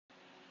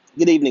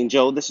Good evening,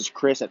 Joe. This is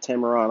Chris at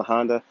Tameron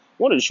Honda.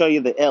 Wanted to show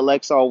you the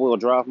LX all-wheel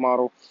drive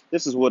model.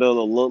 This is what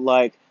it'll look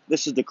like.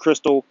 This is the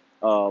crystal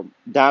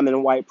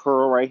diamond white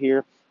pearl right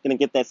here. Gonna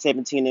get that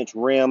 17-inch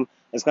rim.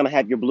 It's gonna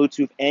have your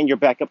Bluetooth and your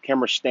backup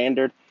camera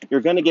standard.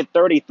 You're gonna get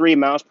 33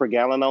 miles per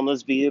gallon on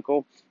this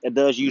vehicle. It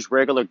does use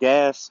regular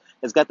gas.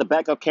 It's got the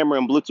backup camera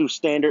and Bluetooth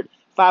standard.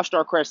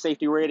 5-star crash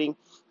safety rating.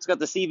 It's got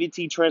the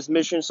CVT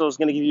transmission, so it's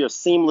gonna give you a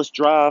seamless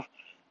drive.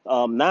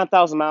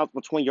 9,000 miles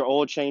between your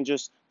oil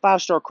changes,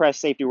 5-star crash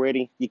safety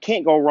rating. You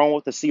can't go wrong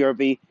with the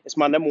CRV. It's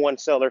my number one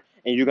seller,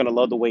 and you're gonna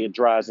love the way it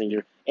drives in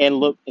your and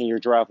look in your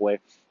driveway.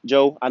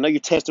 Joe, I know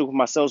you're testing with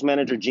my sales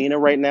manager Gina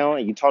right now,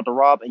 and you talked to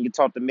Rob and you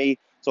talked to me.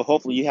 So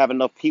hopefully you have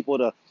enough people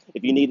to,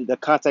 if you needed to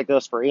contact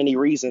us for any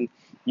reason,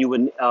 you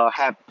would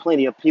have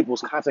plenty of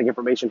people's contact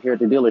information here at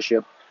the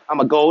dealership. I'm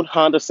a gold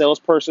Honda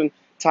salesperson,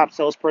 top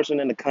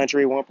salesperson in the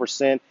country,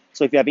 1%.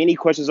 So if you have any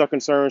questions or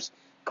concerns,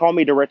 call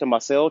me direct on my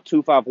cell,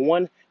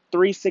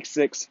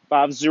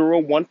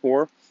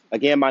 251-366-5014.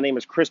 Again, my name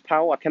is Chris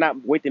Powell. I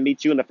cannot wait to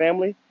meet you and the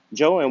family,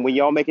 Joe. And when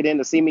y'all make it in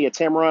to see me at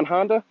Tameron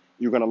Honda,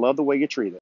 you're going to love the way you're treated.